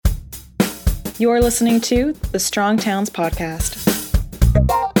You're listening to the Strong Towns Podcast.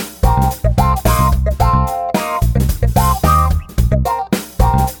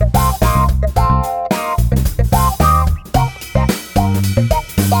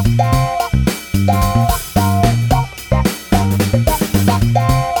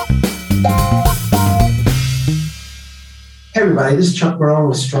 Hey everybody, this is Chuck Marohn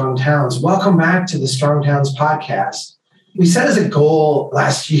with Strong Towns. Welcome back to the Strong Towns Podcast. We set as a goal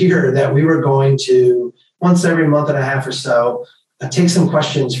last year that we were going to, once every month and a half or so, take some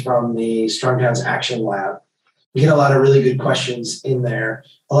questions from the Strong Towns Action Lab. We get a lot of really good questions in there,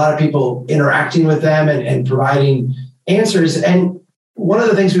 a lot of people interacting with them and providing answers. And one of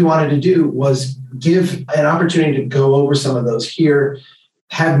the things we wanted to do was give an opportunity to go over some of those here,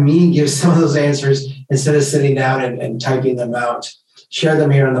 have me give some of those answers instead of sitting down and typing them out, share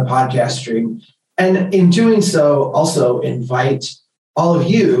them here on the podcast stream. And in doing so, also invite all of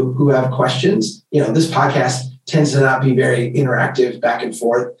you who have questions. You know, this podcast tends to not be very interactive back and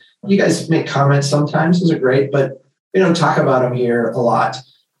forth. You guys make comments sometimes, those are great, but we don't talk about them here a lot.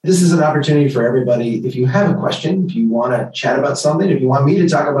 This is an opportunity for everybody. If you have a question, if you want to chat about something, if you want me to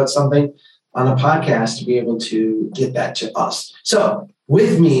talk about something on the podcast, to be able to get that to us. So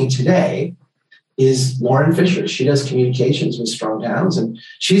with me today is Lauren Fisher. She does communications with Strong Towns, and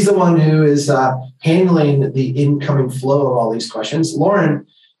she's the one who is handling the incoming flow of all these questions. Lauren,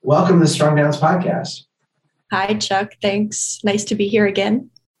 welcome to the Strong Towns Podcast. Hi, Chuck. Thanks. Nice to be here again.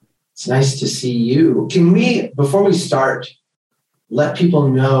 It's nice to see you. Can we, before we start, let people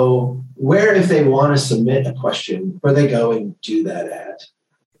know where, if they want to submit a question, where they go and do that at?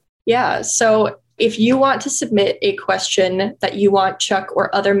 Yeah. So if you want to submit a question that you want Chuck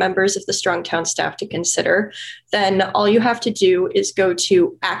or other members of the Strong Town staff to consider, then all you have to do is go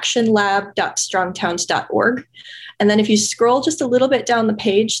to actionlab.strongtowns.org. And then if you scroll just a little bit down the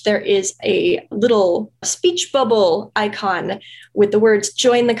page, there is a little speech bubble icon with the words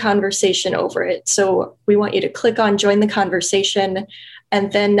 "Join the Conversation" over it. So we want you to click on Join the Conversation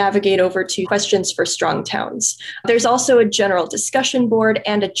and then navigate over to questions for Strong Towns. There's also a general discussion board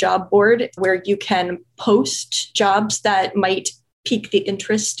and a job board where you can post jobs that might pique the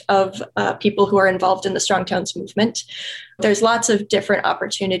interest of people who are involved in the Strong Towns movement. There's lots of different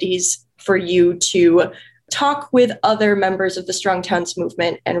opportunities for you to talk with other members of the Strong Towns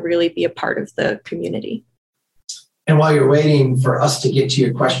movement and really be a part of the community. And while you're waiting for us to get to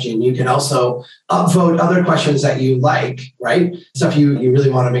your question, you can also upvote other questions that you like, right? Stuff you really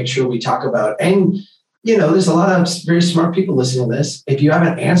want to make sure we talk about. And, you know, there's a lot of very smart people listening to this. If you have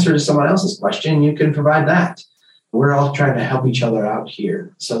an answer to someone else's question, you can provide that. We're all trying to help each other out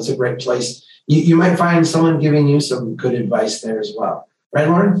here. So it's a great place. You might find someone giving you some good advice there as well. Right,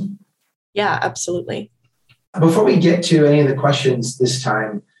 Lauren? Yeah, absolutely. Before we get to any of the questions this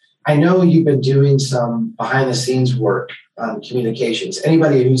time, I know you've been doing some behind the scenes work on communications.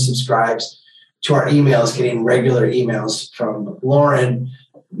 Anybody who subscribes to our emails, getting regular emails from Lauren,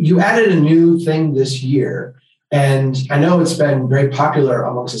 you added a new thing this year. And I know it's been very popular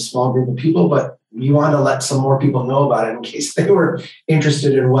amongst a small group of people, but you want to let some more people know about it in case they were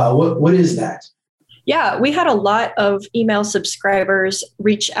interested as well. What is that? Yeah, we had a lot of email subscribers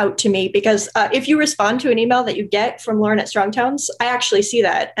reach out to me because if you respond to an email that you get from Lauren at Strong Towns, I actually see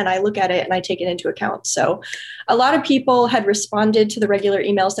that and I look at it and I take it into account. So a lot of people had responded to the regular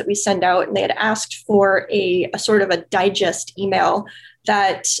emails that we send out, and they had asked for a sort of a digest email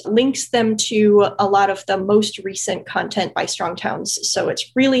that links them to a lot of the most recent content by Strong Towns. So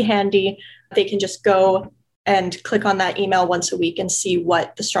it's really handy. They can just go and click on that email once a week and see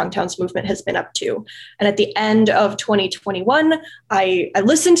what the Strong Towns movement has been up to. And at the end of 2021, I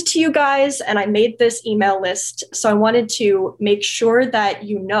listened to you guys and I made this email list. So I wanted to make sure that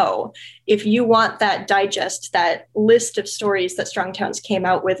you know, if you want that digest, that list of stories that Strong Towns came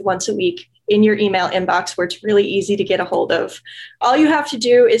out with once a week in your email inbox, where it's really easy to get a hold of. All you have to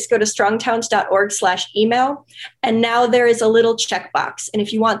do is go to strongtowns.org/email. And now there is a little checkbox. And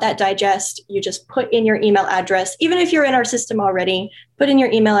if you want that digest, you just put in your email address. Even if you're in our system already, put in your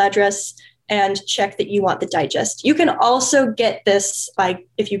email address and check that you want the digest. You can also get this by,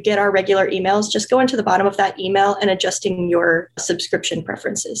 if you get our regular emails, just go into the bottom of that email and adjusting your subscription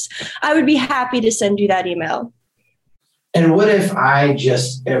preferences. I would be happy to send you that email. And what if I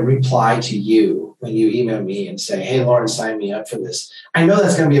just reply to you when you email me and say, hey, Lauren, sign me up for this? I know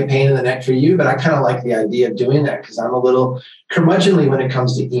that's going to be a pain in the neck for you, but I kind of like the idea of doing that because I'm a little curmudgeonly when it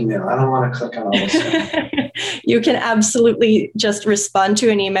comes to email. I don't want to click on all this stuff. You can absolutely just respond to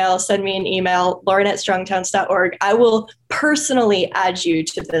an email, send me an email, lauren@strongtowns.org. I will personally add you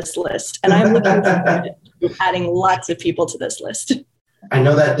to this list. And I'm looking forward to adding lots of people to this list. I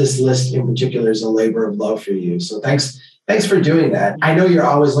know that this list in particular is a labor of love for you. So thanks for doing that. I know you're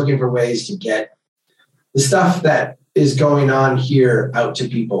always looking for ways to get the stuff that is going on here out to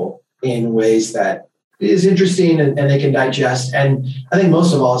people in ways that is interesting and they can digest. And I think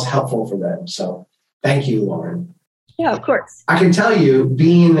most of all is helpful for them. So thank you, Lauren. Yeah, of course. I can tell you,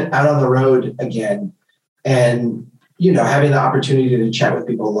 being out on the road again and having the opportunity to chat with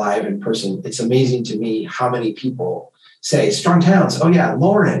people live in person, it's amazing to me how many people say Strong Towns. Oh yeah,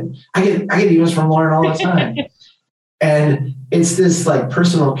 Lauren. I get emails from Lauren all the time. And it's this like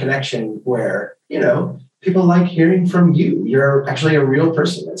personal connection where, people like hearing from you. You're actually a real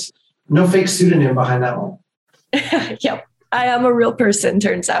person. It's no fake pseudonym behind that one. Yep. I am a real person,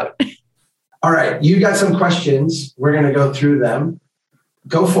 turns out. All right. You got some questions. We're going to go through them.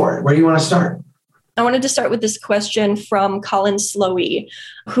 Go for it. Where do you want to start? I wanted to start with this question from Colin Slowey,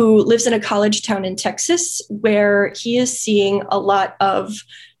 who lives in a college town in Texas, where he is seeing a lot of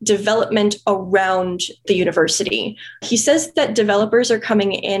development around the university. He says that developers are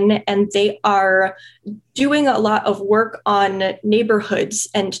coming in and they are doing a lot of work on neighborhoods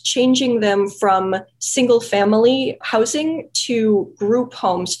and changing them from single family housing to group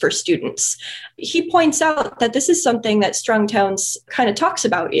homes for students. He points out that this is something that Strong Towns kind of talks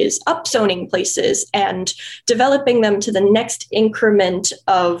about, is upzoning places and developing them to the next increment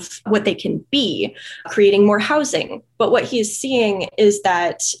of what they can be, creating more housing. But what he is seeing is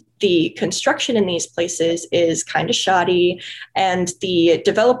that the construction in these places is kind of shoddy, and the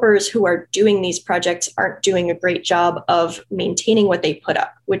developers who are doing these projects aren't doing a great job of maintaining what they put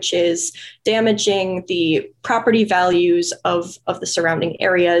up, which is damaging the property values of the surrounding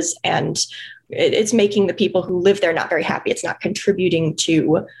areas, and it's making the people who live there not very happy. It's not contributing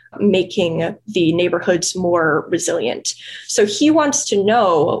to making the neighborhoods more resilient. So he wants to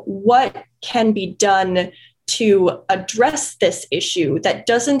know what can be done to address this issue that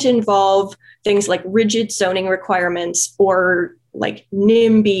doesn't involve things like rigid zoning requirements or like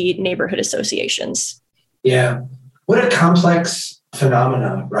NIMBY neighborhood associations. Yeah. What a complex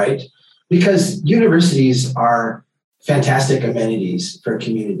phenomena, right? Because universities are fantastic amenities for a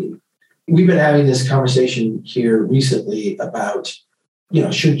community. We've been having this conversation here recently about,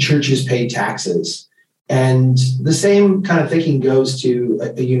 should churches pay taxes? And the same kind of thinking goes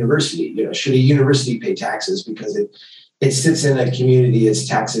to a university. Should a university pay taxes because it sits in a community, it's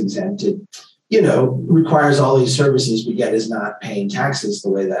tax exempted, requires all these services, but yet is not paying taxes the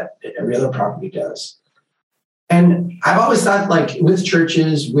way that every other property does. And I've always thought, like with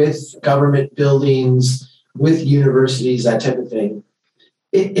churches, with government buildings, with universities, that type of thing,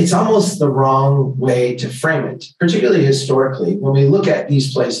 it's almost the wrong way to frame it, particularly historically. When we look at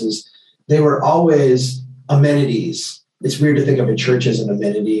these places, they were always amenities. It's weird to think of a church as an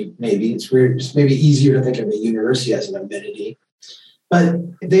amenity, maybe. It's weird. It's maybe easier to think of a university as an amenity. But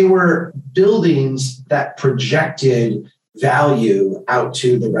they were buildings that projected value out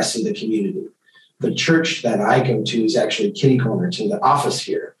to the rest of the community. The church that I go to is actually kitty corner to the office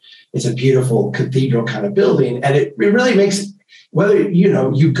here. It's a beautiful cathedral kind of building. And it really makes, whether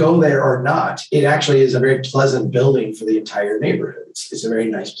you go there or not, it actually is a very pleasant building for the entire neighborhood. It's a very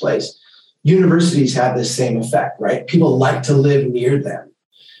nice place. Universities have this same effect, right? People like to live near them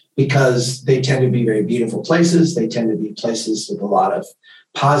because they tend to be very beautiful places. They tend to be places with a lot of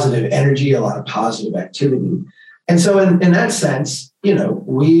positive energy, a lot of positive activity. And so in that sense,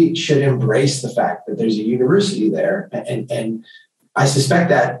 we should embrace the fact that there's a university there. And I suspect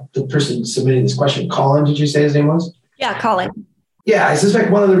that the person submitting this question, Colin, did you say his name was? Yeah, Colin. Yeah, I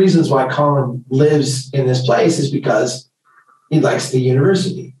suspect one of the reasons why Colin lives in this place is because he likes the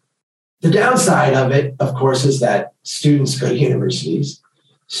university. The downside of it, of course, is that students go to universities.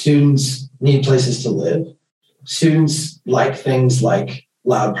 Students need places to live. Students like things like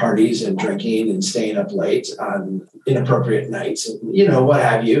loud parties and drinking and staying up late on inappropriate nights and, what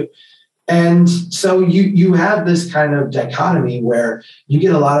have you. And so you have this kind of dichotomy where you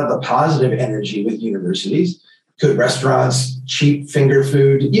get a lot of the positive energy with universities, good restaurants, cheap finger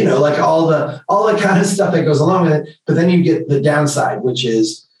food, like all the kind of stuff that goes along with it. But then you get the downside, which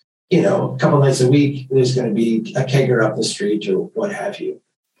is, a couple nights a week, there's going to be a kegger up the street or what have you.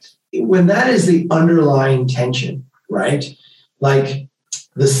 When that is the underlying tension, right? Like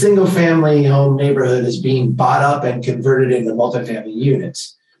the single family home neighborhood is being bought up and converted into multifamily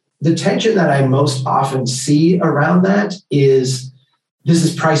units. The tension that I most often see around that is this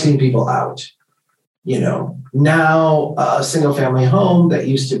is pricing people out. Now a single family home that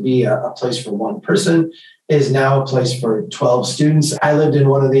used to be a place for one person is now a place for 12 students. I lived in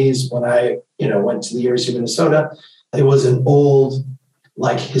one of these when I, went to the University of Minnesota. It was an old,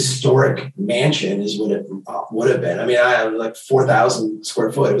 like historic mansion is what it would have been. I mean, I had like 4,000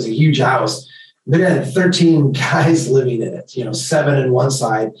 square foot. It was a huge house, but it had 13 guys living in it, 7 in one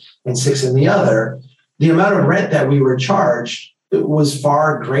side and 6 in the other. The amount of rent that we were charged was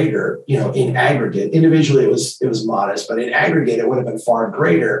far greater, in aggregate. Individually, it was modest, but in aggregate, it would have been far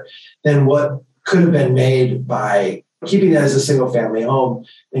greater than what could have been made by keeping it as a single family home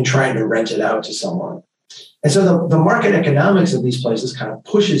and trying to rent it out to someone. And so the market economics of these places kind of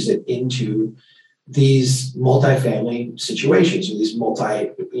pushes it into these multifamily situations or these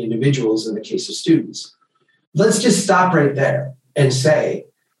multi-individuals in the case of students. Let's just stop right there and say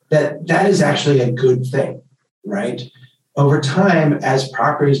that is actually a good thing, right? Over time, as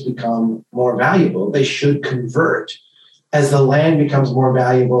properties become more valuable, they should convert. As the land becomes more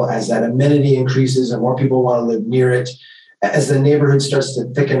valuable, as that amenity increases and more people want to live near it, as the neighborhood starts to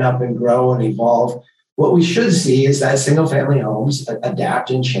thicken up and grow and evolve, what we should see is that single-family homes adapt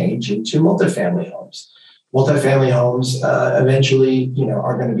and change into multifamily homes. Multifamily homes eventually,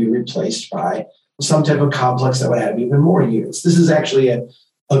 are going to be replaced by some type of complex that would have even more units. This is actually a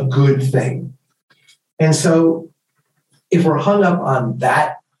good thing. And so if we're hung up on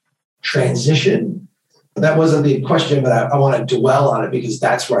that transition, that wasn't the question, but I want to dwell on it because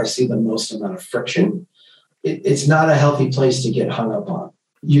that's where I see the most amount of friction. It's not a healthy place to get hung up on.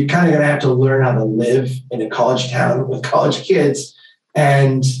 You're kind of going to have to learn how to live in a college town with college kids.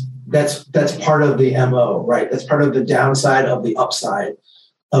 And that's part of the MO, right? That's part of the downside of the upside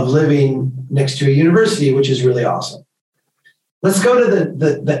of living next to a university, which is really awesome. Let's go to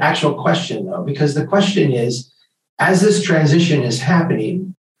the actual question, though, because the question is, as this transition is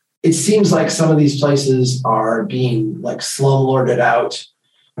happening, it seems like some of these places are being like slumlorded out,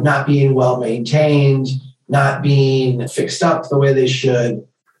 not being well maintained, not being fixed up the way they should.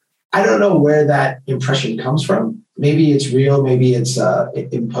 I don't know where that impression comes from. Maybe it's real. Maybe it's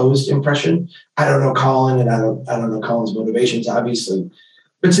imposed impression. I don't know Colin, and I don't know Colin's motivations, obviously.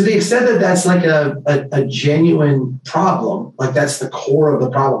 But to the extent that that's like a genuine problem, like that's the core of the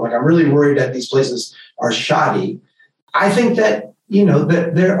problem. Like I'm really worried that these places are shoddy. I think that,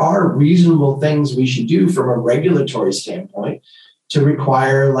 that there are reasonable things we should do from a regulatory standpoint to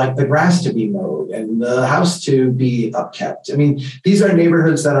require like the grass to be mowed and the house to be upkept. I mean, these are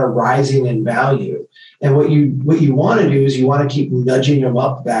neighborhoods that are rising in value. And what you want to do is you want to keep nudging them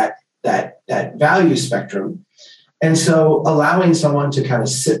up that value spectrum. And so allowing someone to kind of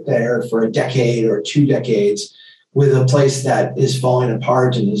sit there for a decade or 2 decades with a place that is falling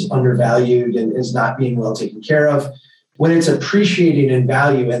apart and is undervalued and is not being well taken care of, when it's appreciating in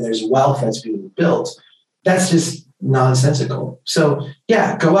value and there's wealth that's being built, that's just nonsensical. So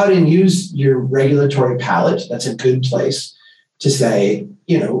yeah, go out and use your regulatory palette. That's a good place to say,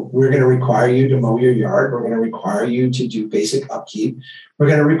 we're going to require you to mow your yard. We're going to require you to do basic upkeep. We're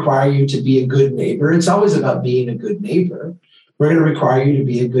going to require you to be a good neighbor. It's always about being a good neighbor. We're going to require you to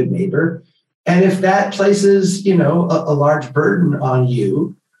be a good neighbor. And if that places, a large burden on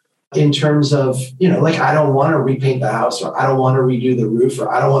you in terms of, like I don't want to repaint the house, or I don't want to redo the roof,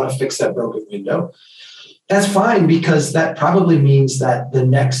 or I don't want to fix that broken window, that's fine, because that probably means that the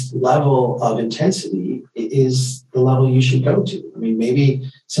next level of intensity is the level you should go to. I mean,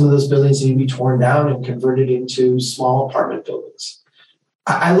 maybe some of those buildings need to be torn down and converted into small apartment buildings.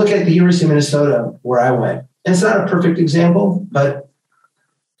 I look at the University of Minnesota where I went, and it's not a perfect example, but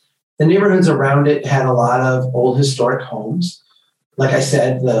the neighborhoods around it had a lot of old historic homes. Like I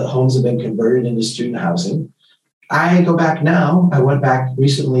said, the homes have been converted into student housing. I go back now. I went back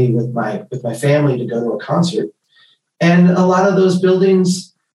recently with my family to go to a concert, and a lot of those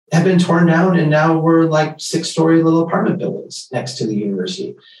buildings have been torn down, and now we're like 6-story little apartment buildings next to the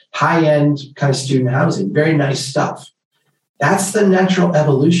university. High-end kind of student housing, very nice stuff. That's the natural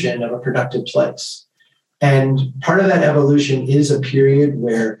evolution of a productive place. And part of that evolution is a period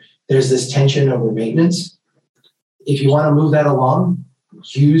where there's this tension over maintenance. If you want to move that along,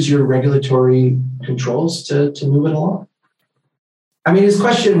 use your regulatory controls to move it along. I mean, his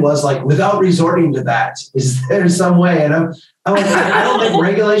question was like, without resorting to that, is there some way? And I'm like, I don't think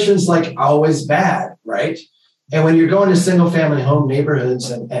regulation's like always bad, right? And when you're going to single family home neighborhoods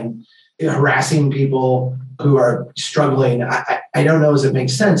and harassing people who are struggling, I don't know as it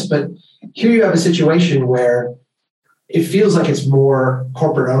makes sense, but here you have a situation where it feels like it's more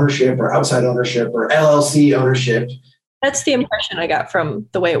corporate ownership or outside ownership or LLC ownership. That's the impression I got from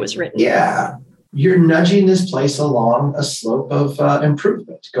the way it was written. Yeah. You're nudging this place along a slope of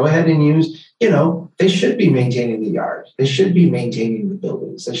improvement. Go ahead and use, they should be maintaining the yard. They should be maintaining the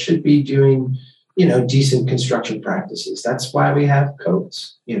buildings. They should be doing, decent construction practices. That's why we have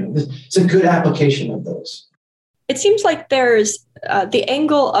codes. It's a good application of those. it seems like there's the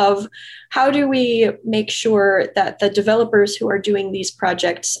angle of how do we make sure that the developers who are doing these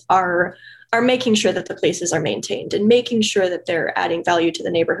projects are making sure that the places are maintained and making sure that they're adding value to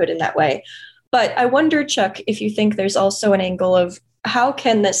the neighborhood in that way. But I wonder, Chuck, if you think there's also an angle of how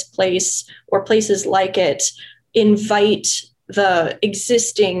can this place or places like it invite the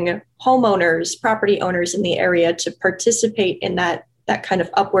existing homeowners, property owners in the area to participate in that kind of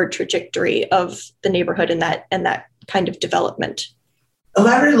upward trajectory of the neighborhood and that kind of development?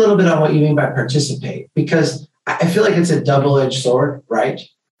 Elaborate a little bit on what you mean by participate, because I feel like it's a double-edged sword, right?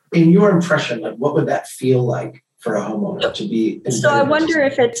 In your impression, like what would that feel like for a homeowner to be? So I wonder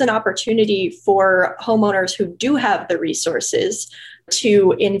if it's an opportunity for homeowners who do have the resources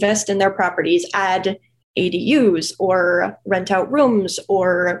to invest in their properties, add ADUs or rent out rooms,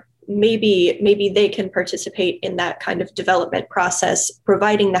 or maybe they can participate in that kind of development process,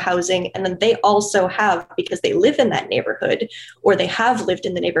 providing the housing. And then they also have, because they live in that neighborhood or they have lived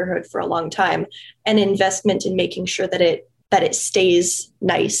in the neighborhood for a long time, an investment in making sure that it stays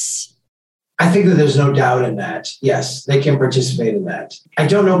nice. I think that there's no doubt in that. Yes, they can participate in that. I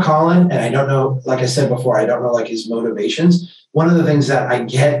don't know Colin, and I don't know, like I said before, I don't know like his motivations. One of the things that I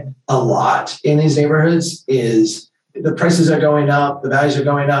get a lot in these neighborhoods is the prices are going up, the values are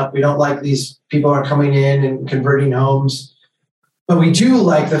going up. We don't like these people are coming in and converting homes. But we do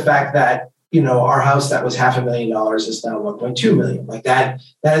like the fact that, our house that was $500,000 is now $1.2 million. Like that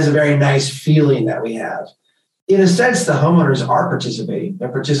is a very nice feeling that we have. In a sense, the homeowners are participating. They're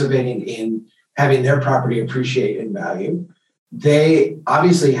participating in having their property appreciate in value. They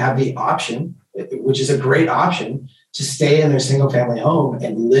obviously have the option, which is a great option, to stay in their single family home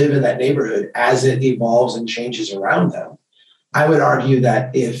and live in that neighborhood as it evolves and changes around them. I would argue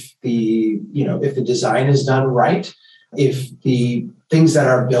that if the design is done right, if the things that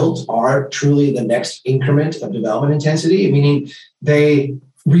are built are truly the next increment of development intensity, meaning they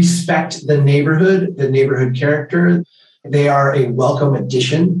respect the neighborhood character, they are a welcome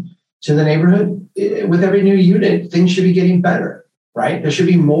addition to the neighborhood. With every new unit, things should be getting better, right? There should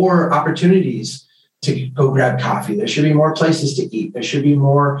be more opportunities to go grab coffee. There should be more places to eat. There should be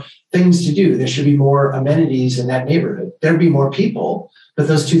more things to do. There should be more amenities in that neighborhood. There'd be more people, but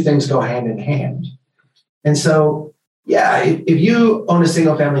those two things go hand in hand. And so, yeah, if you own a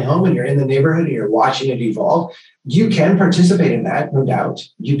single family home and you're in the neighborhood and you're watching it evolve, you can participate in that, no doubt.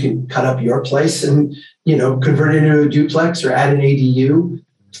 You can cut up your place and, convert it into a duplex or add an ADU,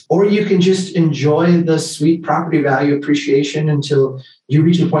 or you can just enjoy the sweet property value appreciation until you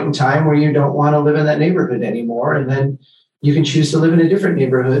reach a point in time where you don't want to live in that neighborhood anymore. And then you can choose to live in a different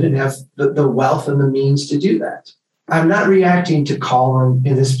neighborhood and have the wealth and the means to do that. I'm not reacting to Colin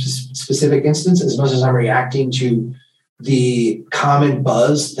in this specific instance as much as I'm reacting to the common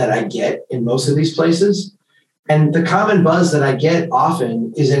buzz that I get in most of these places. And the common buzz that I get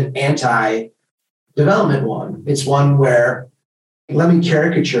often is an anti-development one. It's one where, let me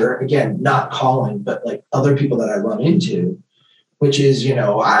caricature, again, not Colin, but like other people that I run into, which is,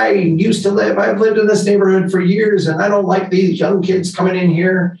 I've lived in this neighborhood for years and I don't like these young kids coming in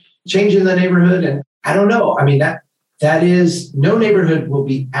here, changing the neighborhood. And I don't know. I mean, that is, no neighborhood will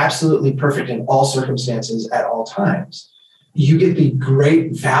be absolutely perfect in all circumstances at all times. You get the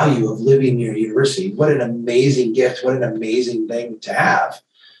great value of living near university. What an amazing gift. What an amazing thing to have.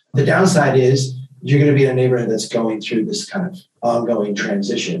 The downside is you're going to be in a neighborhood that's going through this kind of ongoing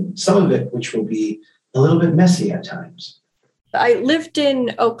transition, some of it which will be a little bit messy at times. I lived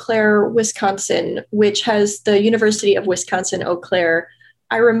in Eau Claire, Wisconsin, which has the University of Wisconsin-Eau Claire.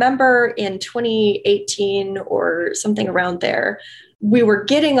 I remember in 2018 or something around there, we were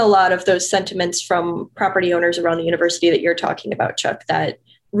getting a lot of those sentiments from property owners around the university that you're talking about, Chuck, that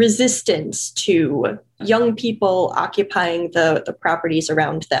resistance to young people occupying the properties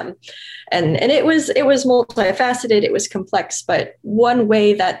around them. And it was multifaceted, it was complex, but one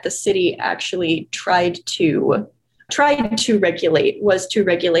way that the city actually tried to regulate was to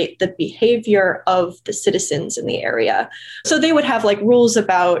regulate the behavior of the citizens in the area. So they would have like rules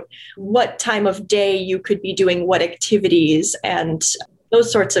about what time of day you could be doing what activities and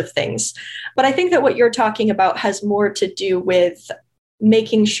those sorts of things. But I think that what you're talking about has more to do with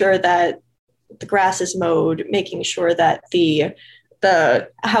making sure that the grass is mowed, making sure that the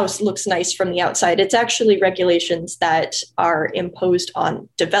house looks nice from the outside. It's actually regulations that are imposed on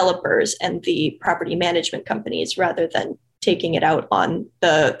developers and the property management companies rather than taking it out on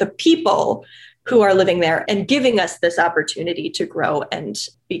the people who are living there and giving us this opportunity to grow and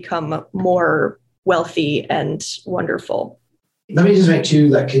become more wealthy and wonderful. Let me just make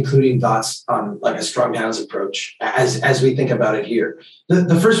two concluding thoughts on like a strong towns approach as we think about it here.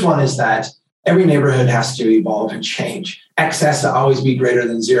 The first one is that every neighborhood has to evolve and change. X has to always be greater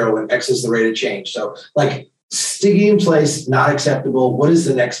than 0 when X is the rate of change. So like sticking in place, not acceptable. What is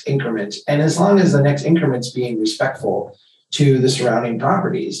the next increment? And as long as the next increment's being respectful to the surrounding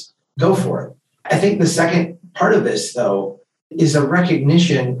properties, go for it. I think the second part of this, though, is a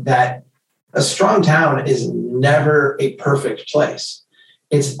recognition that a strong town is never a perfect place.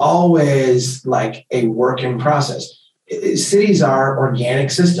 It's always like a work in process. Cities are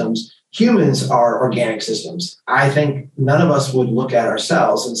organic systems. Humans are organic systems. I think none of us would look at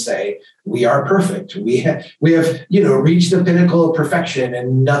ourselves and say, we are perfect. We have reached the pinnacle of perfection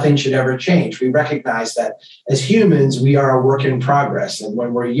and nothing should ever change. We recognize that as humans, we are a work in progress. And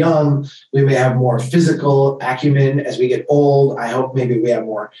when we're young, we may have more physical acumen. As we get old, I hope maybe we have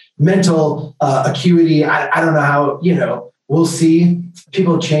more mental acuity. I don't know how, we'll see.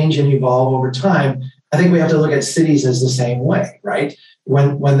 People change and evolve over time. I think we have to look at cities as the same way, right?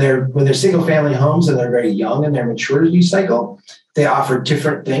 When they're single family homes and they're very young in their maturity cycle, they offer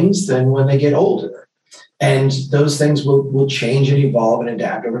different things than when they get older. And those things will change and evolve and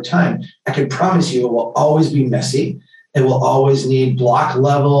adapt over time. I can promise you it will always be messy. It will always need block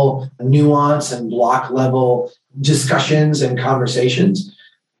level nuance and block level discussions and conversations.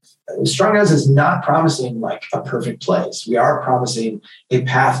 Strong Towns is not promising like a perfect place. We are promising a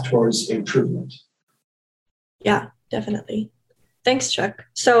path towards improvement. Yeah, definitely. Thanks, Chuck.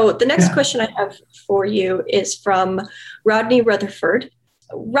 So the next question I have for you is from Rodney Rutherford.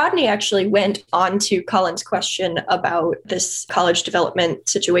 Rodney actually went on to Colin's question about this college development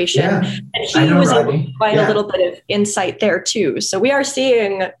situation. Yeah, and he was able to find a little bit of insight there too. So we are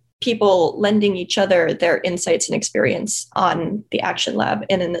seeing people lending each other their insights and experience on the Action Lab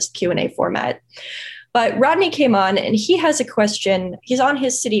and in this Q&A format. But Rodney came on and he has a question. He's on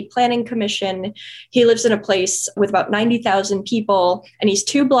his city planning commission. He lives in a place with about 90,000 people, and he's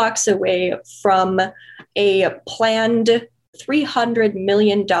 2 blocks away from a planned $300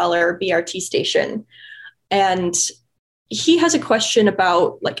 million BRT station. And he has a question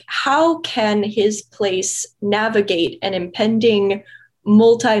about like, how can his place navigate an impending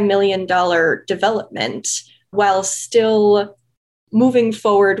multi-million-dollar development while still moving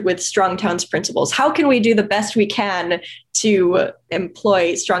forward with Strong Towns principles? How can we do the best we can to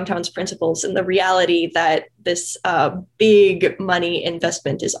employ Strong Towns principles in the reality that this big money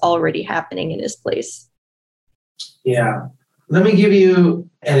investment is already happening in his place? Yeah. Let me give you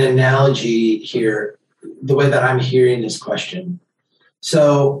an analogy here, the way that I'm hearing this question.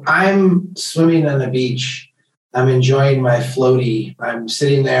 So I'm swimming on the beach. I'm enjoying my floaty. I'm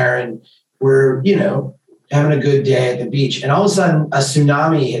sitting there and we're, having a good day at the beach. And all of a sudden, a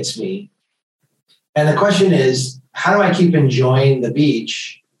tsunami hits me. And the question is, how do I keep enjoying the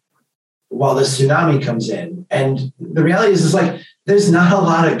beach while the tsunami comes in? And the reality is like, there's not a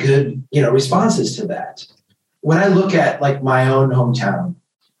lot of good, responses to that. When I look at like my own hometown,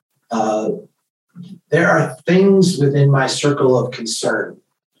 there are things within my circle of concern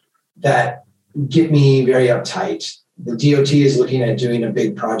that get me very uptight. The DOT is looking at doing a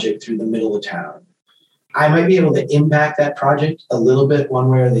big project through the middle of town. I might be able to impact that project a little bit one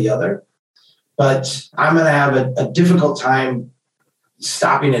way or the other, but I'm going to have a difficult time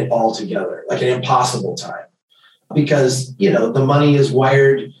stopping it altogether, like an impossible time, because, the money is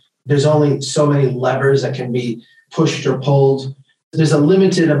wired. There's only so many levers that can be pushed or pulled. There's a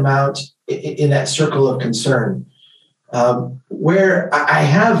limited amount in that circle of concern. Where I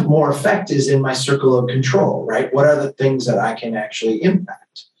have more effect is in my circle of control, right? What are the things that I can actually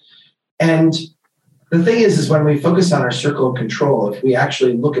impact? And the thing is when we focus on our circle of control, if we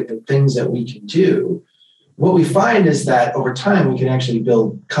actually look at the things that we can do, what we find is that over time, we can actually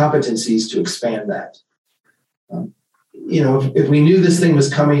build competencies to expand that. If we knew this thing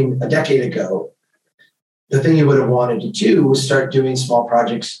was coming a decade ago, the thing you would have wanted to do was start doing small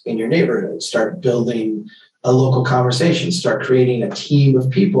projects in your neighborhood, start building a local conversation, start creating a team of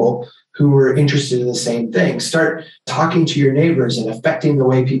people who were interested in the same thing, start talking to your neighbors and affecting the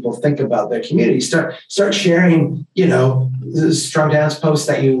way people think about their community, start sharing, the Strong Towns posts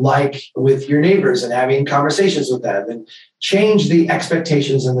that you like with your neighbors and having conversations with them, and change the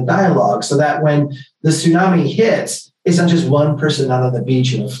expectations and the dialogue so that when the tsunami hits, it's not just one person out on the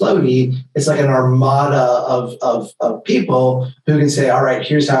beach in a floaty. It's like an armada of people who can say, all right,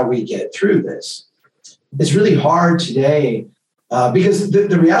 here's how we get through this. It's really hard today because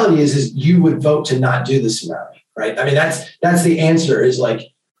the reality is you would vote to not do the tsunami, right? I mean, that's the answer, is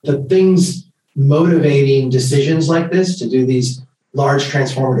like the things motivating decisions like this to do these large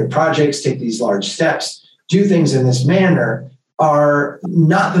transformative projects, take these large steps, do things in this manner are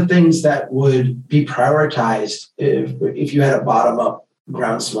not the things that would be prioritized if you had a bottom-up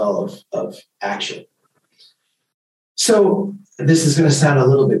groundswell of action. So this is going to sound a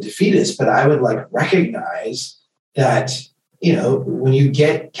little bit defeatist, but I would recognize that, when you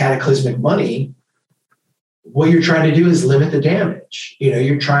get cataclysmic money, what you're trying to do is limit the damage.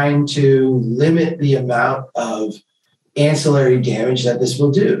 You're trying to limit the amount of ancillary damage that this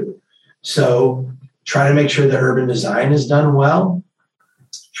will do. So try to make sure the urban design is done well.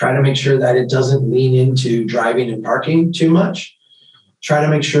 Try to make sure that it doesn't lean into driving and parking too much. Try to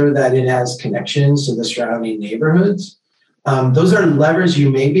make sure that it has connections to the surrounding neighborhoods. Those are levers you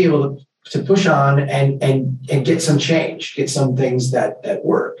may be able to push on and get some change, get some things that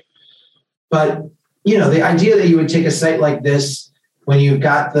work. But, the idea that you would take a site like this when you've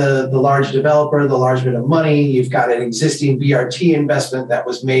got the large developer, the large bit of money, you've got an existing BRT investment that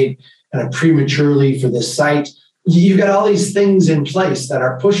was made kind of prematurely for this site. You've got all these things in place that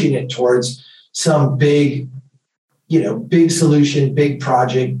are pushing it towards some big solution, big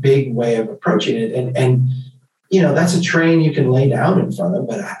project, big way of approaching it. And that's a train you can lay down in front of,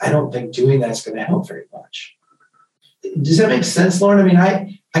 but I don't think doing that's going to help very much. Does that make sense, Lauren? I mean,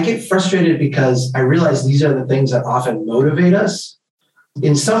 I get frustrated because I realize these are the things that often motivate us.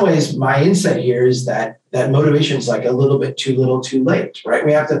 In some ways, my insight here is that motivation is like a little bit too little, too late, right?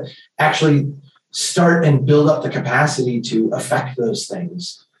 We have to actually start and build up the capacity to affect those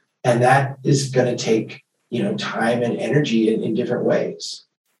things. And that is going to take, time and energy in different ways.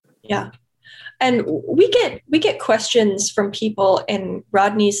 Yeah. And we get questions from people in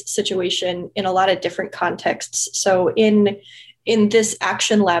Rodney's situation in a lot of different contexts. So in this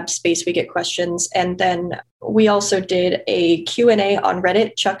Action Lab space, we get questions. And then we also did a Q&A on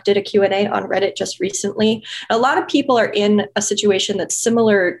Reddit. Chuck did a Q&A on Reddit just recently. A lot of people are in a situation that's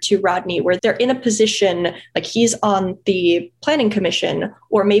similar to Rodney, where they're in a position like he's on the planning commission,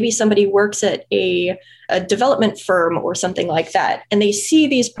 or maybe somebody works at a development firm or something like that. And they see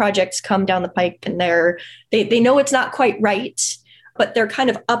these projects come down the pike and they know it's not quite right, but they're kind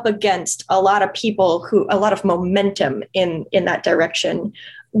of up against a lot of people a lot of momentum in that direction.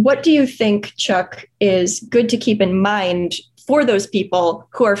 What do you think, Chuck, is good to keep in mind for those people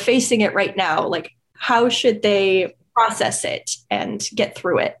who are facing it right now? Like, how should they process it and get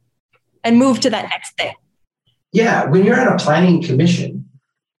through it and move to that next thing? Yeah, when you're at a planning commission,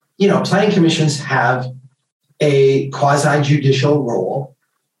 planning commissions have a quasi-judicial role,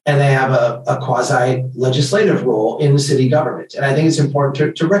 and they have a quasi-legislative role in the city government. And I think it's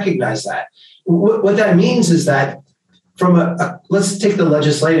important to recognize that. What that means is that let's take the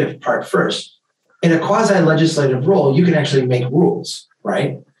legislative part first. In a quasi-legislative role, you can actually make rules,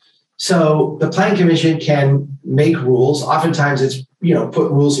 right? So the planning commission can make rules. Oftentimes it's,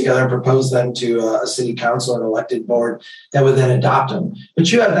 put rules together and propose them to a city council or an elected board that would then adopt them.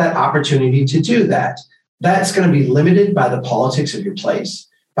 But you have that opportunity to do that. That's going to be limited by the politics of your place,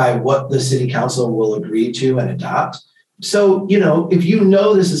 by what the city council will agree to and adopt. So, if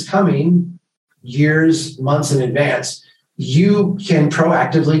this is coming years, months in advance, you can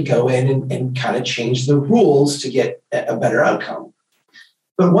proactively go in and kind of change the rules to get a better outcome.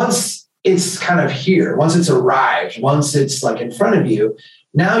 But once it's kind of here, once it's arrived, once it's like in front of you,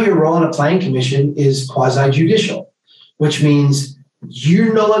 now your role on a planning commission is quasi-judicial, which means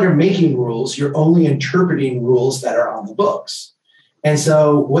you're no longer making rules, you're only interpreting rules that are on the books. And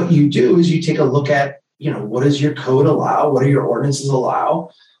so what you do is you take a look at, what does your code allow? What do your ordinances allow?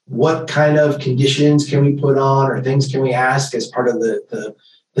 What kind of conditions can we put on or things can we ask as part of the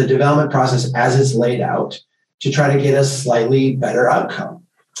development process as it's laid out to try to get a slightly better outcome?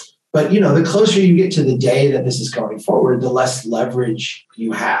 But, the closer you get to the day that this is going forward, the less leverage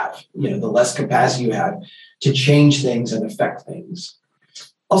you have, the less capacity you have to change things and affect things.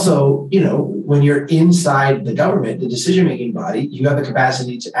 Also, when you're inside the government, the decision-making body, you have the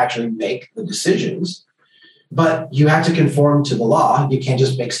capacity to actually make the decisions, but you have to conform to the law. You can't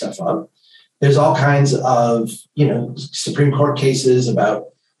just make stuff up. There's all kinds of, Supreme Court cases about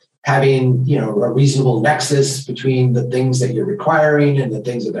having, a reasonable nexus between the things that you're requiring and the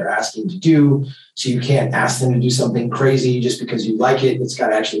things that they're asking to do. So you can't ask them to do something crazy just because you like it. It's got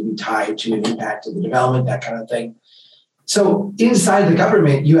to actually be tied to an impact of the development, that kind of thing. So inside the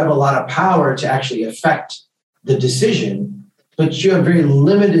government, you have a lot of power to actually affect the decision, but you have very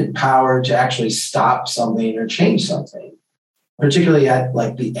limited power to actually stop something or change something, particularly at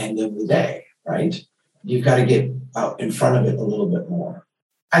like the end of the day, right? You've got to get out in front of it a little bit more.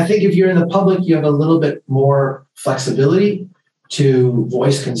 I think if you're in the public, you have a little bit more flexibility to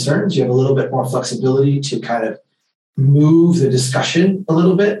voice concerns. You have a little bit more flexibility to kind of move the discussion a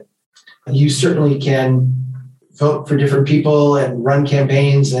little bit. You certainly can vote for different people and run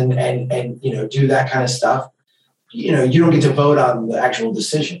campaigns and do that kind of stuff. you don't get to vote on the actual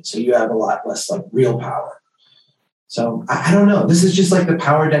decision. So you have a lot less like real power. So I don't know. This is just like the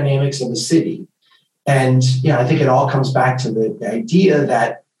power dynamics of the city. And I think it all comes back to the idea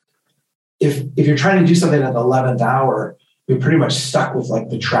that if you're trying to do something at the 11th hour, you're pretty much stuck with like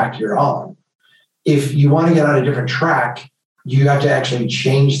the track you're on. If you want to get on a different track, you have to actually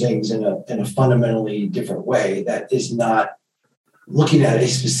change things in a fundamentally different way that is not looking at a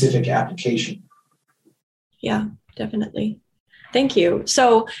specific application. Yeah, definitely. Thank you.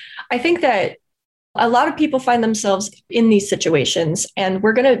 So I think that a lot of people find themselves in these situations, and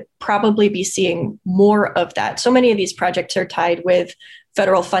we're going to probably be seeing more of that. So many of these projects are tied with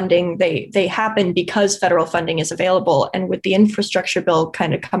federal funding. They happen because federal funding is available. And with the infrastructure bill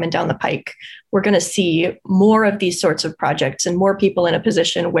kind of coming down the pike, we're going to see more of these sorts of projects and more people in a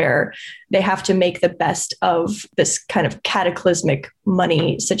position where they have to make the best of this kind of cataclysmic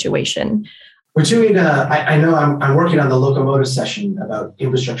money situation. We're doing, I know I'm working on the locomotive session about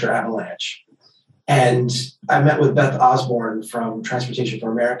infrastructure avalanche. And I met with Beth Osborne from Transportation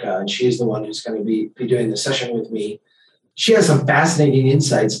for America, and she's the one who's going to be doing the session with me. She has some fascinating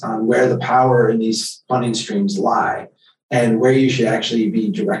insights on where the power in these funding streams lie and where you should actually be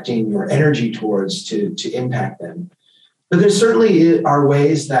directing your energy towards to impact them. But there certainly are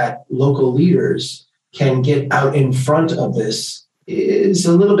ways that local leaders can get out in front of this. It's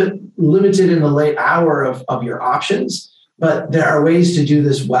a little bit limited in the late hour of your options, but there are ways to do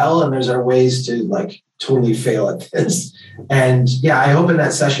this well, and there are ways to like totally fail at this. And I hope in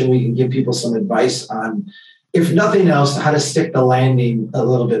that session we can give people some advice on, if nothing else, how to stick the landing a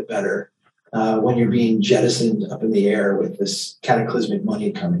little bit better when you're being jettisoned up in the air with this cataclysmic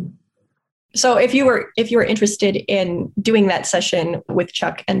money coming. So if you were interested in doing that session with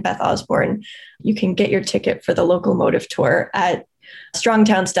Chuck and Beth Osborne, you can get your ticket for the Locomotive Tour at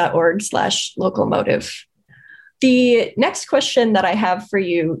strongtowns.org/locomotive. The next question that I have for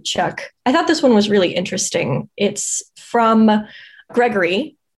you, Chuck, I thought this one was really interesting. It's from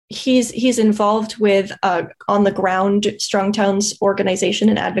Gregory. He's involved with on the ground Strong Towns organization,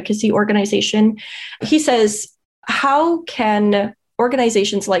 an advocacy organization. He says, how can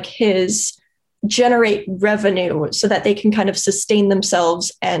organizations like his generate revenue so that they can kind of sustain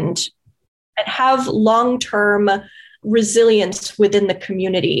themselves and have long-term resilience within the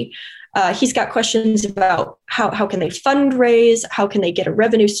community? He's got questions about how can they fundraise, how can they get a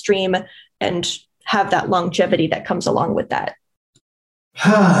revenue stream and have that longevity that comes along with that.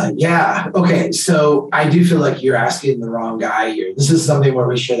 Yeah. Okay. So I do feel like you're asking the wrong guy here. This is something where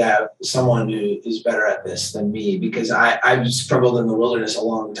we should have someone who is better at this than me, because I've struggled in the wilderness a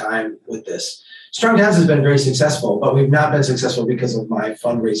long time with this. Strong Towns has been very successful, but we've not been successful because of my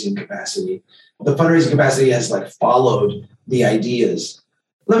fundraising capacity. The fundraising capacity has like followed the ideas.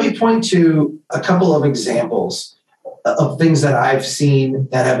 Let me point to a couple of examples of things that I've seen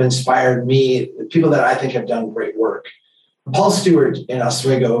that have inspired me, people that I think have done great work. Paul Stewart in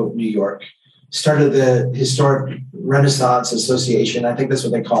Oswego, New York, started the Historic Renaissance Association. I think that's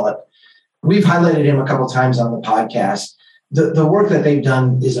what they call it. We've highlighted him a couple of times on the podcast. The work that they've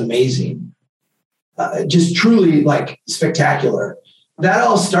done is amazing, just truly like spectacular. That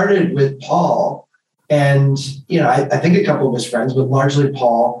all started with Paul and, I think a couple of his friends, but largely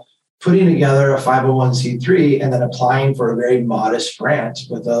Paul, putting together a 501c3 and then applying for a very modest grant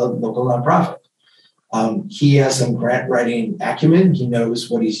with a local nonprofit. He has some grant writing acumen. He knows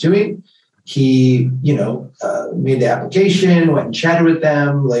what he's doing. He, made the application, went and chatted with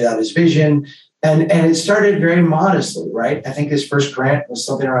them, laid out his vision, and it started very modestly, right? I think his first grant was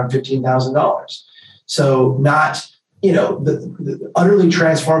something around $15,000. So not, the utterly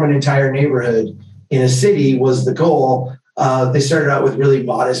transform an entire neighborhood in a city was the goal. They started out with really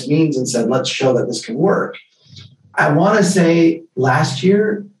modest means and said, let's show that this can work. I want to say last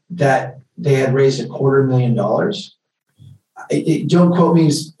year that they had raised $250,000. Don't quote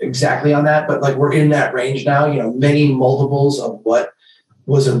me exactly on that, but like we're in that range now, many multiples of what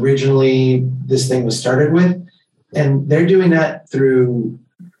was originally this thing was started with. And they're doing that through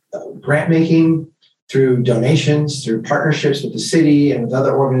grant making, through donations, through partnerships with the city and with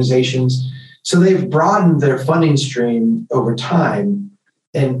other organizations. So they've broadened their funding stream over time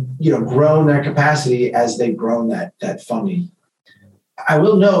and, grown their capacity as they've grown that funding. I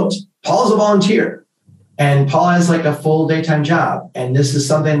will note, Paul's a volunteer and Paul has like a full daytime job. And this is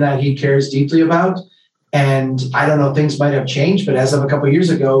something that he cares deeply about. And I don't know, things might have changed, but as of a couple of years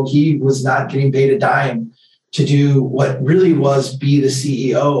ago, he was not getting paid a dime to do what really was be the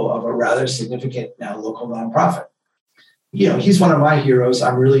CEO of a rather significant now local nonprofit. He's one of my heroes.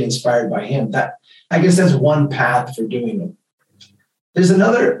 I'm really inspired by him. I guess that's one path for doing it. There's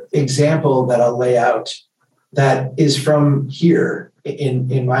another example that I'll lay out that is from here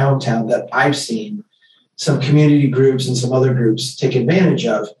in my hometown that I've seen some community groups and some other groups take advantage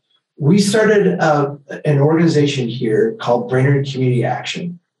of. We started an organization here called Brainerd Community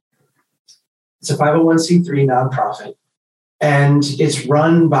Action. It's a 501c3 nonprofit, and it's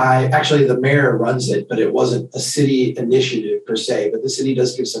run by, actually the mayor runs it, but it wasn't a city initiative per se, but the city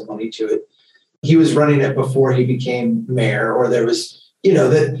does give some money to it. He was running it before he became mayor, or there was,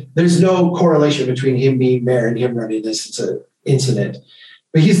 there's no correlation between him being mayor and him running this. It's an incident.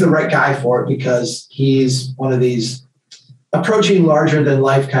 But he's the right guy for it because he's one of these approaching larger than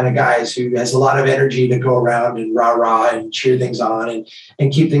life kind of guys who has a lot of energy to go around and rah and cheer things on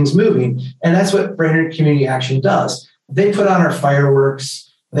and keep things moving. And that's what Brainerd Community Action does. They put on our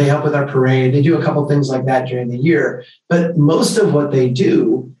fireworks. They help with our parade. They do a couple things like that during the year. But most of what they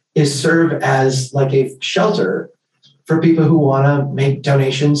do is serve as like a shelter for people who want to make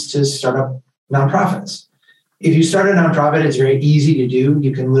donations to start up nonprofits. If you start a nonprofit, it's very easy to do.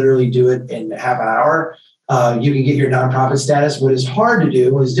 You can literally do it in half an hour. You can get your nonprofit status. What is hard to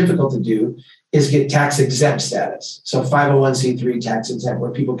do, what is difficult to do, is get tax exempt status. So 501c3 tax exempt,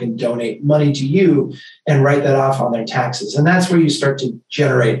 where people can donate money to you and write that off on their taxes. And that's where you start to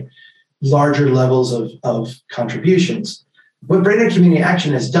generate larger levels of contributions. What Brainerd Community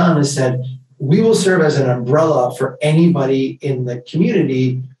Action has done is said, we will serve as an umbrella for anybody in the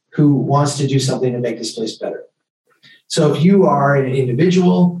community who wants to do something to make this place better. So if you are an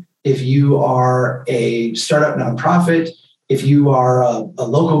individual, if you are a startup nonprofit, if you are a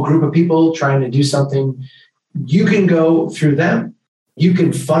local group of people trying to do something, you can go through them. You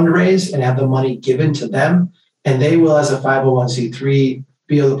can fundraise and have the money given to them, and they will, as a 501c3,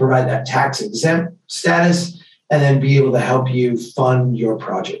 be able to provide that tax exempt status and then be able to help you fund your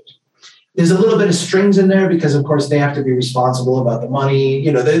project. There's a little bit of strings in there because, of course, they have to be responsible about the money.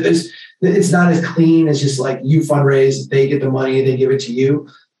 It's not as clean as just like you fundraise, they get the money, they give it to you.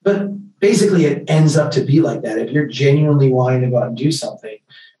 But basically, it ends up to be like that. If you're genuinely wanting to go out and do something,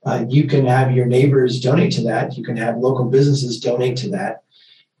 you can have your neighbors donate to that. You can have local businesses donate to that.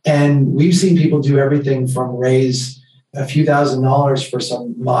 And we've seen people do everything from raise a few $1,000s for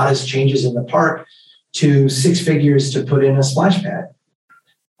some modest changes in the park to six figures to put in a splash pad,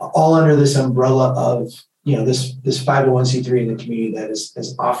 all under this umbrella of this 501c3 in the community that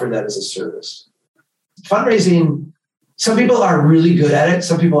has offered that as a service. Fundraising, some people are really good at it.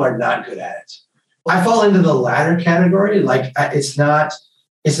 Some people are not good at it. I fall into the latter category. Like it's not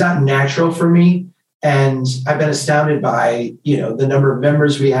natural for me. And I've been astounded by, the number of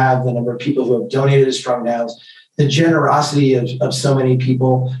members we have, the number of people who have donated to Strong Towns, the generosity of so many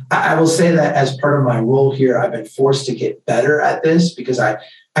people. I will say that as part of my role here, I've been forced to get better at this because I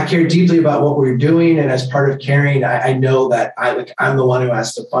care deeply about what we're doing. And as part of caring, I know that I'm the one who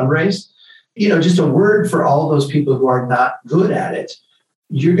has to fundraise. Just a word for all of those people who are not good at it.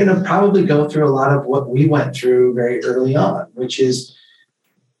 You're going to probably go through a lot of what we went through very early on, which is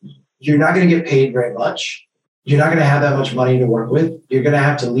you're not going to get paid very much. You're not going to have that much money to work with. You're going to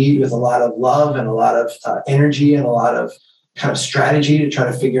have to lead with a lot of love and a lot of energy and a lot of kind of strategy to try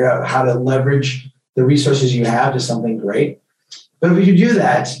to figure out how to leverage the resources you have to something great. But if you do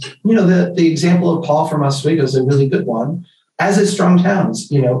that, the example of Paul from Oswego is a really good one. As is Strong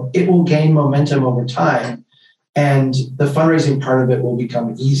Towns, it will gain momentum over time, and the fundraising part of it will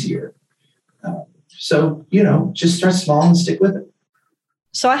become easier. So just start small and stick with it.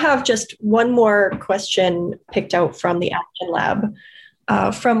 So I have just one more question picked out from the Action Lab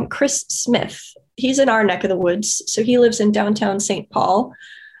from Chris Smith. He's in our neck of the woods. So he lives in downtown St. Paul.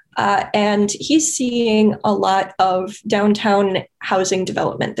 And he's seeing a lot of downtown housing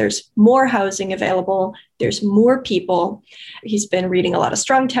development. There's more housing available. There's more people. He's been reading a lot of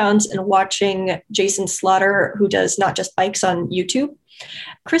Strong Towns and watching Jason Slaughter, who does Not Just Bikes on YouTube.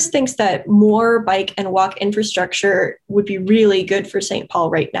 Chris thinks that more bike and walk infrastructure would be really good for St. Paul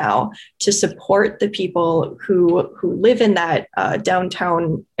right now to support the people who live in that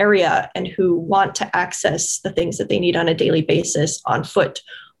downtown area and who want to access the things that they need on a daily basis on foot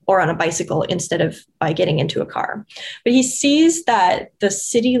or on a bicycle instead of by getting into a car. But he sees that the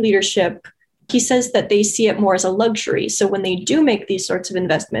city leadership, he says that they see it more as a luxury. So when they do make these sorts of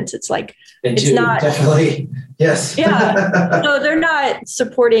investments, it's like, not definitely. Yes. Yeah. So they're not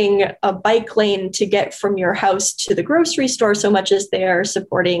supporting a bike lane to get from your house to the grocery store so much as they are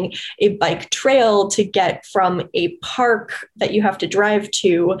supporting a bike trail to get from a park that you have to drive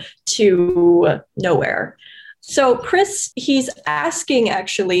to nowhere. So Chris, he's asking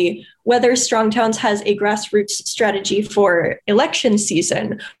actually whether Strong Towns has a grassroots strategy for election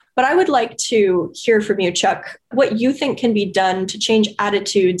season. But I would like to hear from you, Chuck, what you think can be done to change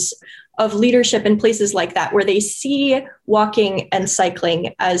attitudes of leadership in places like that, where they see walking and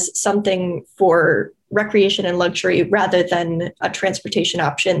cycling as something for recreation and luxury rather than a transportation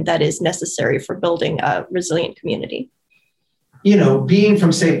option that is necessary for building a resilient community? Being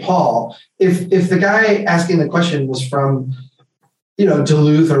from St. Paul, if the guy asking the question was from,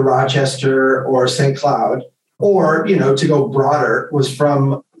 Duluth or Rochester or St. Cloud, or, to go broader, was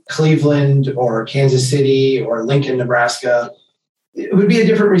from Cleveland or Kansas City or Lincoln, Nebraska, it would be a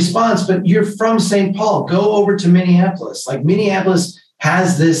different response. But you're from St. Paul, go over to Minneapolis. Like, Minneapolis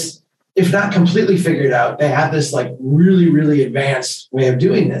has this, if not completely figured out, they have this like really, really advanced way of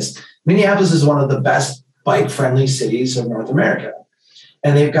doing this. Minneapolis is one of the best bike-friendly cities of North America.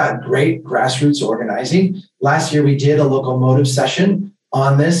 And they've got great grassroots organizing. Last year, we did a locomotive session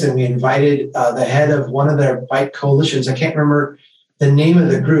on this, and we invited the head of one of their bike coalitions. I can't remember the name of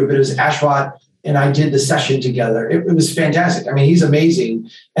the group, but it was Ashwat, and I did the session together. It was fantastic. I mean, he's amazing.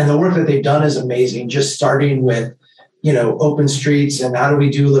 And the work that they've done is amazing, just starting with, open streets, and how do we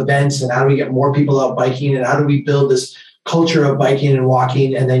do events, and how do we get more people out biking, and how do we build this culture of biking and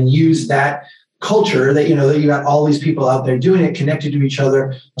walking, and then use that culture that, that you got all these people out there doing it, connected to each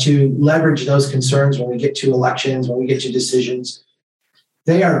other, to leverage those concerns when we get to elections, when we get to decisions.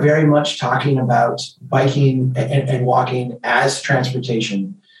 They are very much talking about biking and walking as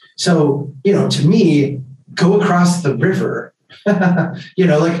transportation. So, to me, go across the river, go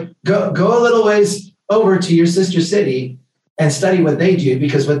a little ways over to your sister city and study what they do,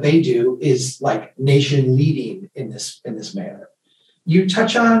 because what they do is like nation leading in this manner. You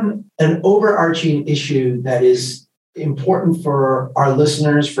touch on an overarching issue that is important for our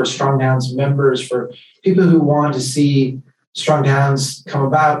listeners, for Strong Towns members, for people who want to see Strong Towns come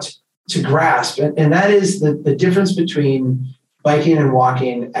about, to grasp. And that is the difference between biking and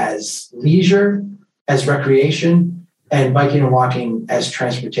walking as leisure, as recreation, and biking and walking as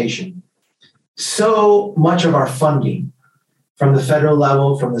transportation. So much of our funding from the federal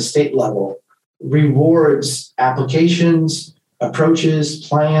level, from the state level, rewards applications, approaches,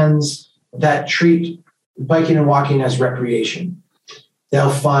 plans that treat biking and walking as recreation.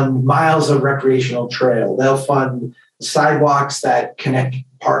 They'll fund miles of recreational trail. They'll fund sidewalks that connect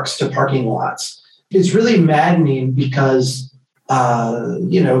parks to parking lots. It's really maddening because, what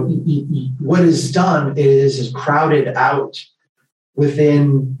is done is crowded out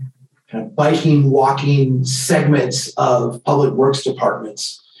within kind of biking, walking segments of public works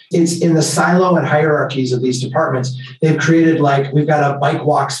departments. It's in the silo and hierarchies of these departments. They've created, like, we've got a bike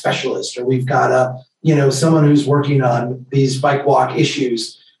walk specialist, or we've got someone who's working on these bike walk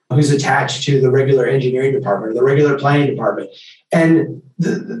issues, who's attached to the regular engineering department or the regular planning department. And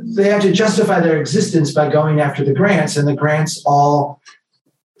they have to justify their existence by going after the grants, and the grants all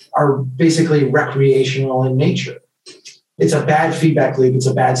are basically recreational in nature. It's a bad feedback loop. It's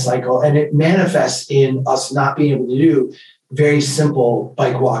a bad cycle, and it manifests in us not being able to do very simple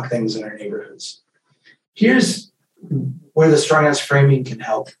bike walk things in our neighborhoods. Here's where the Strong Towns framing can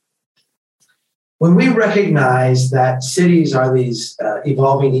help. When we recognize that cities are these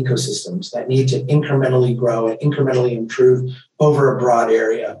evolving ecosystems that need to incrementally grow and incrementally improve over a broad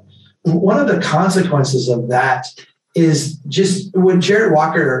area, one of the consequences of that is just when Jared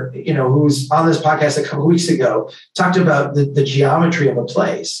Walker, who was on this podcast a couple of weeks ago, talked about the geometry of a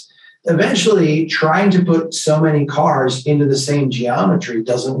place. Eventually, trying to put so many cars into the same geometry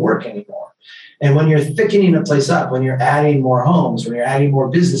doesn't work anymore. And when you're thickening a place up, when you're adding more homes, when you're adding more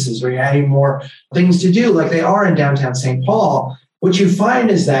businesses, when you're adding more things to do, like they are in downtown St. Paul, what you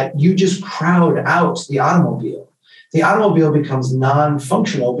find is that you just crowd out the automobile. The automobile becomes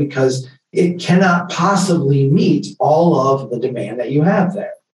non-functional because it cannot possibly meet all of the demand that you have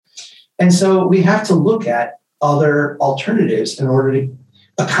there. And so we have to look at other alternatives in order to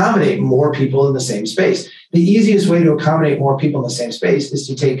accommodate more people in the same space. The easiest way to accommodate more people in the same space is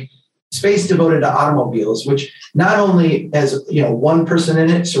to take space devoted to automobiles, which not only has one person in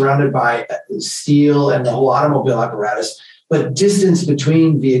it surrounded by steel and the whole automobile apparatus, but distance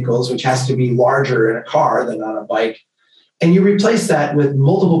between vehicles, which has to be larger in a car than on a bike. And you replace that with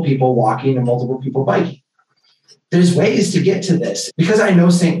multiple people walking and multiple people biking. There's ways to get to this. Because I know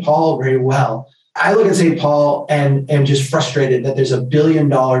St. Paul very well, I look at St. Paul and am just frustrated that there's $1 billion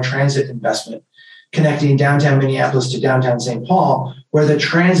transit investment connecting downtown Minneapolis to downtown St. Paul, where the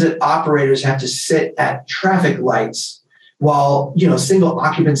transit operators have to sit at traffic lights while single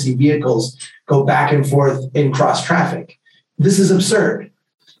occupancy vehicles go back and forth in cross traffic. This is absurd.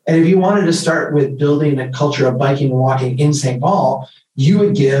 And if you wanted to start with building a culture of biking and walking in St. Paul, you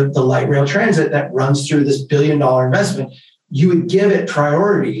would give the light rail transit that runs through this $1 billion investment, you would give it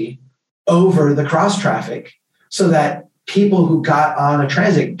priority over the cross traffic so that people who got on a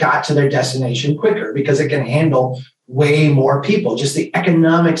transit got to their destination quicker because it can handle way more people. Just the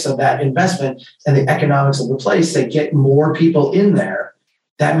economics of that investment and the economics of the place, they get more people in there.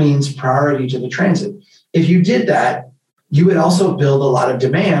 That means priority to the transit. If you did that, you would also build a lot of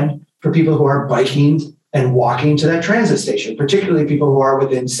demand for people who are biking and walking to that transit station, particularly people who are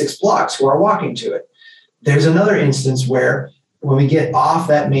within 6 blocks who are walking to it. There's another instance where when we get off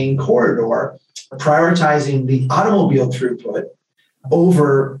that main corridor, prioritizing the automobile throughput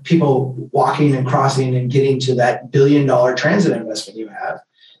over people walking and crossing and getting to that $1 billion transit investment you have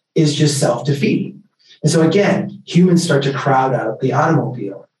is just self-defeating. And so again, humans start to crowd out the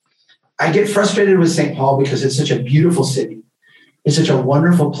automobile. I get frustrated with St. Paul because it's such a beautiful city. It's such a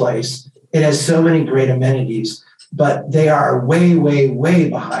wonderful place. It has so many great amenities, but they are way, way, way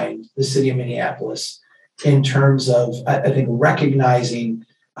behind the city of Minneapolis in terms of, I think, recognizing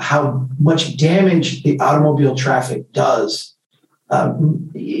how much damage the automobile traffic does.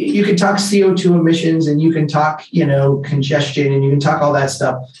 You can talk CO2 emissions and you can talk, congestion and you can talk all that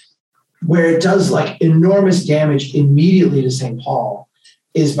stuff. Where it does like enormous damage immediately to St. Paul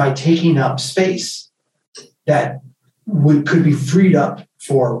is by taking up space that could be freed up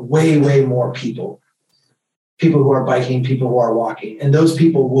for way, way more people who are biking, people who are walking. And those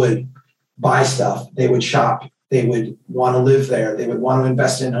people would buy stuff. They would shop. They would want to live there. They would want to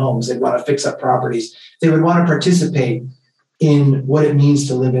invest in homes. They'd want to fix up properties. They would want to participate in what it means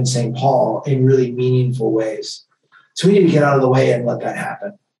to live in St. Paul in really meaningful ways. So we need to get out of the way and let that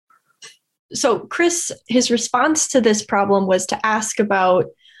happen. So Chris, his response to this problem was to ask about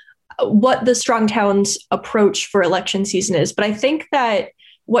what the Strong Towns approach for election season is. But I think that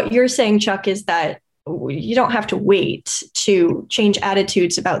what you're saying, Chuck, is that you don't have to wait to change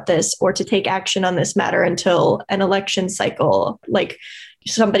attitudes about this or to take action on this matter until an election cycle. Like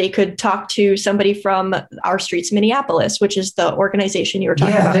somebody could talk to somebody from Our Streets Minneapolis, which is the organization you were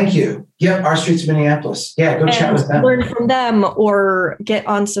talking about. Yeah, thank you. Yep, Our Streets Minneapolis. Yeah, go chat with them. Learn from them or get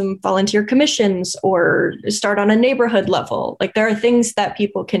on some volunteer commissions or start on a neighborhood level. Like there are things that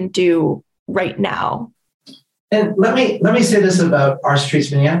people can do right now. And let me say this about Our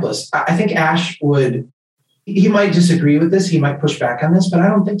Streets Minneapolis. I think Ash he might disagree with this. He might push back on this, but I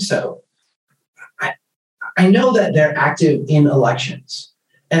don't think so. I know that they're active in elections.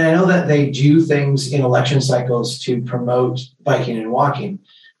 And I know that they do things in election cycles to promote biking and walking,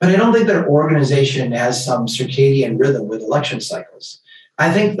 but I don't think their organization has some circadian rhythm with election cycles. I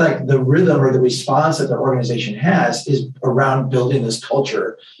think like the rhythm or the response that their organization has is around building this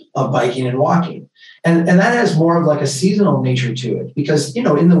culture of biking and walking. And that has more of like a seasonal nature to it because,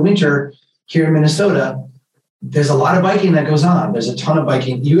 in the winter here in Minnesota, there's a lot of biking that goes on. There's a ton of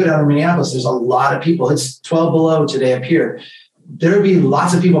biking. You go down to Minneapolis, there's a lot of people. It's 12 below today up here. There would be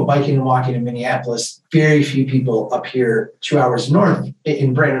lots of people biking and walking in Minneapolis, very few people up here 2 hours north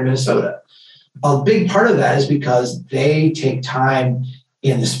in Brainerd, Minnesota. A big part of that is because they take time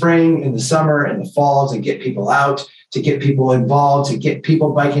in the spring, in the summer, in the fall to get people out, to get people involved, to get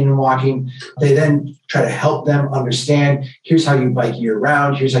people biking and walking. They then try to help them understand, here's how you bike year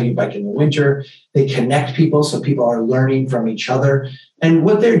round, here's how you bike in the winter. They connect people so people are learning from each other. And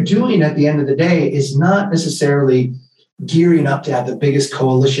what they're doing at the end of the day is not necessarily gearing up to have the biggest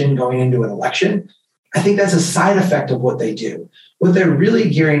coalition going into an election. I think that's a side effect of what they do. What they're really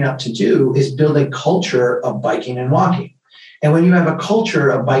gearing up to do is build a culture of biking and walking. And when you have a culture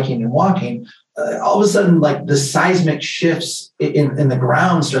of biking and walking, all of a sudden, like the seismic shifts in the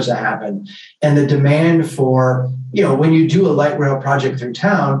ground starts to happen. And the demand for, when you do a light rail project through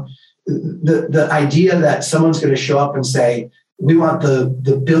town, the idea that someone's going to show up and say, we want the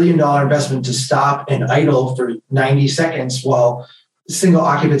 $1 billion investment to stop and idle for 90 seconds while single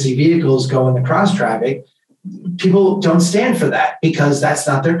occupancy vehicles go in the cross traffic. People don't stand for that because that's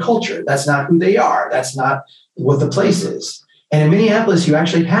not their culture. That's not who they are. That's not what the place is. And in Minneapolis, you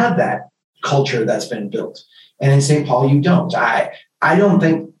actually have that culture that's been built. And in St. Paul, you don't. I don't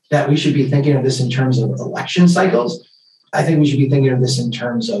think that we should be thinking of this in terms of election cycles. I think we should be thinking of this in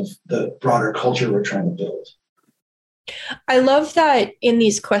terms of the broader culture we're trying to build. I love that in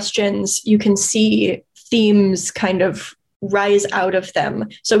these questions, you can see themes kind of rise out of them.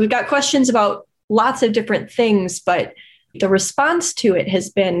 So we've got questions about lots of different things, but the response to it has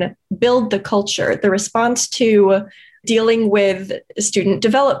been build the culture. The response to dealing with student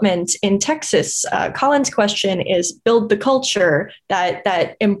development in Texas, Colin's question is build the culture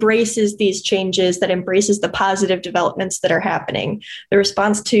that embraces these changes, that embraces the positive developments that are happening. The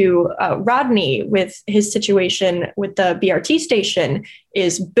response to Rodney with his situation with the BRT station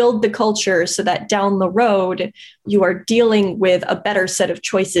is build the culture so that down the road, you are dealing with a better set of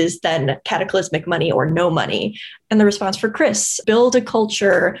choices than cataclysmic money or no money. And the response for Chris, build a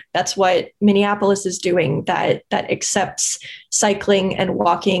culture. That's what Minneapolis is doing, that accepts cycling and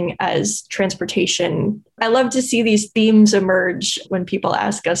walking as transportation. I love to see these themes emerge when people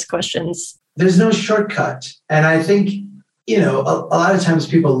ask us questions. There's no shortcut. And I think, a lot of times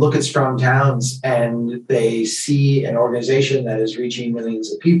people look at strong towns and they see an organization that is reaching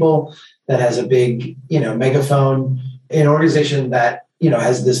millions of people, that has a big, megaphone, an organization that,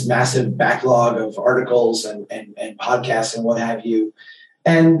 has this massive backlog of articles and podcasts and what have you,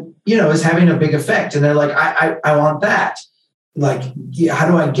 and, is having a big effect. And they're like, I want that. Like, how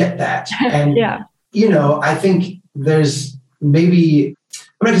do I get that? And, I think there's maybe,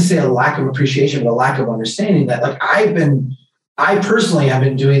 I'm not going to say a lack of appreciation, but a lack of understanding that, like, I personally have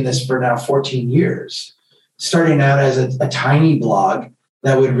been doing this for now 14 years, starting out as a tiny blog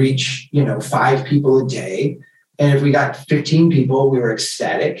that would reach, 5 people a day. And if we got 15 people, we were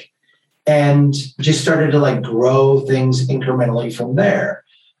ecstatic, and just started to like grow things incrementally from there.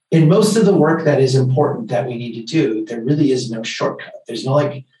 In most of the work that is important that we need to do, there really is no shortcut. There's no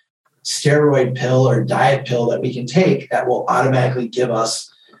like steroid pill or diet pill that we can take that will automatically give us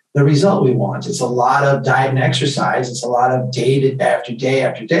the result we want. It's a lot of diet and exercise. It's a lot of day after day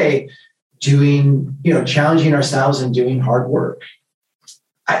after day doing, challenging ourselves and doing hard work.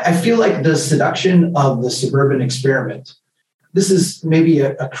 I feel like the seduction of the suburban experiment, this is maybe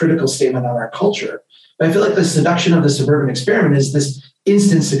a critical statement on our culture, but I feel like the seduction of the suburban experiment is this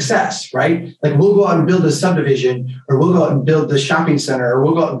instant success, right? Like, we'll go out and build a subdivision, or we'll go out and build the shopping center, or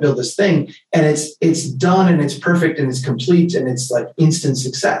we'll go out and build this thing, and it's done and it's perfect and it's complete and it's like instant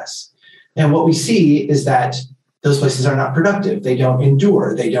success. And what we see is that those places are not productive. They don't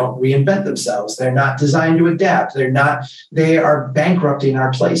endure. They don't reinvent themselves. They're not designed to adapt. They are bankrupting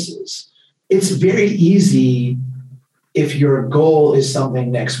our places. It's very easy, if your goal is something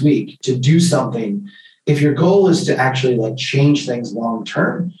next week, to do something. If your goal is to actually like change things long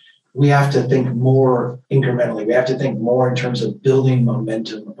term, we have to think more incrementally. We have to think more in terms of building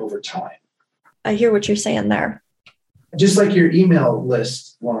momentum over time. I hear what you're saying there. Just like your email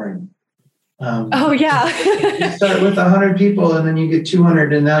list, Lauren. You start with 100 people, and then you get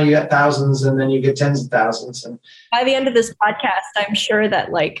 200, and now you got thousands, and then you get tens of thousands. And by the end of this podcast, I'm sure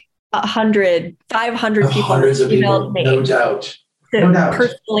that like 100, 500 people hundreds of people, me. No doubt. To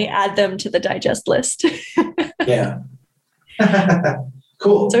personally add them to the digest list. Yeah.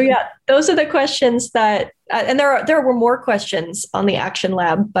 Cool. So yeah, those are the questions that, and there were more questions on the Action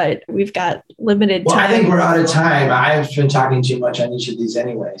Lab, but we've got limited time. I think we're out of time. I've been talking too much on each of these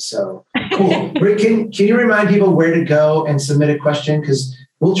anyway. So cool. Rick, can you remind people where to go and submit a question? Because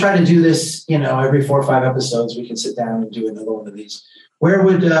we'll try to do this, every 4 or 5 episodes. We can sit down and do another one of these. Where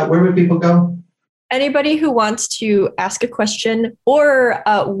would people go? Anybody who wants to ask a question or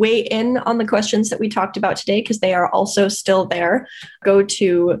weigh in on the questions that we talked about today, because they are also still there, go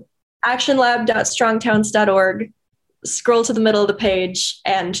to actionlab.strongtowns.org, scroll to the middle of the page,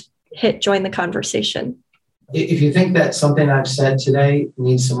 and hit join the conversation. If you think that something I've said today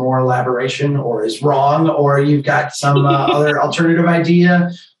needs some more elaboration or is wrong, or you've got some other alternative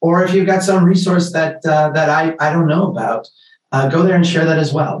idea, or if you've got some resource that I don't know about, go there and share that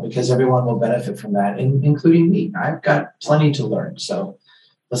as well, because everyone will benefit from that, including me. I've got plenty to learn. So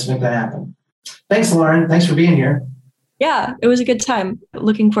let's make that happen. Thanks, Lauren. Thanks for being here. Yeah, it was a good time.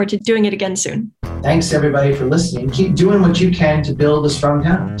 Looking forward to doing it again soon. Thanks, everybody, for listening. Keep doing what you can to build a strong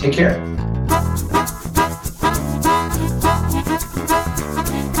town. Take care.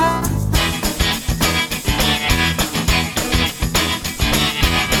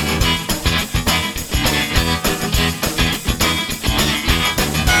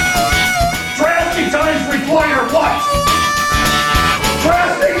 Require what?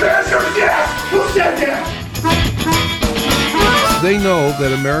 Drastic measures, yes! Who said that? They know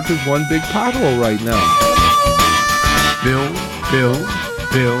that America's one big pothole right now. Bill.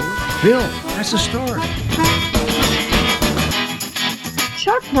 That's the story.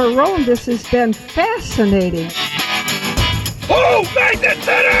 Chuck Marohn, this has been fascinating. Oh, Magnet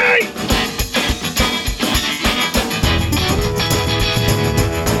City!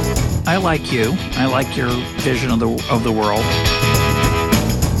 I like you. I like your vision of the world.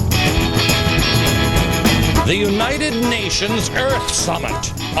 The United Nations Earth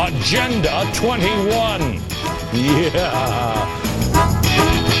Summit, Agenda 21. Yeah.